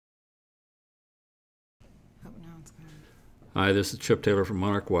Sounds good. Hi, this is Chip Taylor from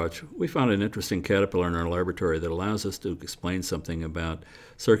Monarch Watch. We found an interesting caterpillar in our laboratory that allows us to explain something about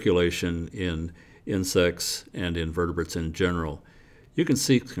circulation in insects and invertebrates in general. You can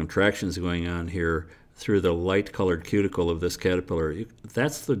see contractions going on here through the light-colored cuticle of this caterpillar.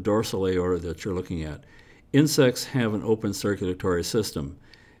 That's the dorsal aorta that you're looking at. Insects have an open circulatory system,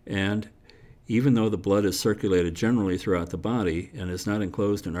 and even though the blood is circulated generally throughout the body and is not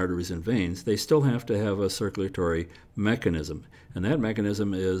enclosed in arteries and veins, they still have to have a circulatory mechanism, and that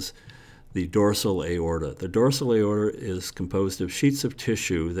mechanism is the dorsal aorta. The dorsal aorta is composed of sheets of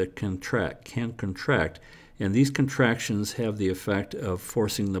tissue that can contract, and these contractions have the effect of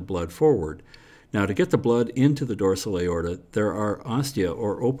forcing the blood forward. Now, to get the blood into the dorsal aorta, there are ostia,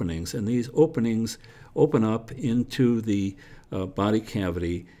 or openings, and these openings open up into the body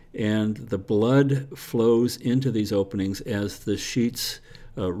cavity, and the blood flows into these openings as the sheets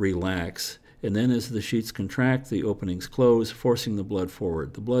relax. And then as the sheets contract, the openings close, forcing the blood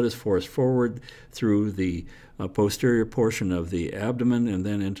forward. The blood is forced forward through the posterior portion of the abdomen and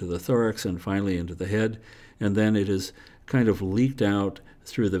then into the thorax and finally into the head. And then it is kind of leaked out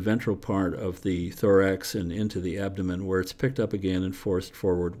through the ventral part of the thorax and into the abdomen, where it's picked up again and forced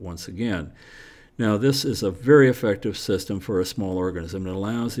forward once again. Now, this is a very effective system for a small organism. It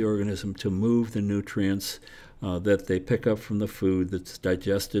allows the organism to move the nutrients that they pick up from the food that's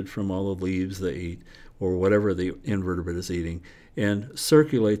digested from all the leaves they eat or whatever the invertebrate is eating, and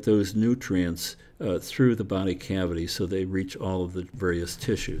circulate those nutrients through the body cavity so they reach all of the various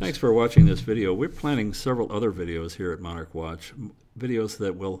tissues. Thanks for watching this video. We're planning several other videos here at Monarch Watch, videos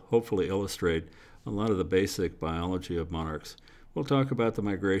that will hopefully illustrate a lot of the basic biology of monarchs. We'll talk about the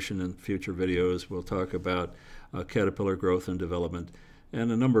migration in future videos. We'll talk about caterpillar growth and development and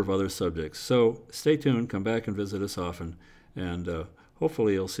a number of other subjects. So stay tuned, come back and visit us often, and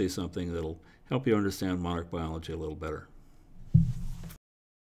hopefully you'll see something that'll help you understand monarch biology a little better.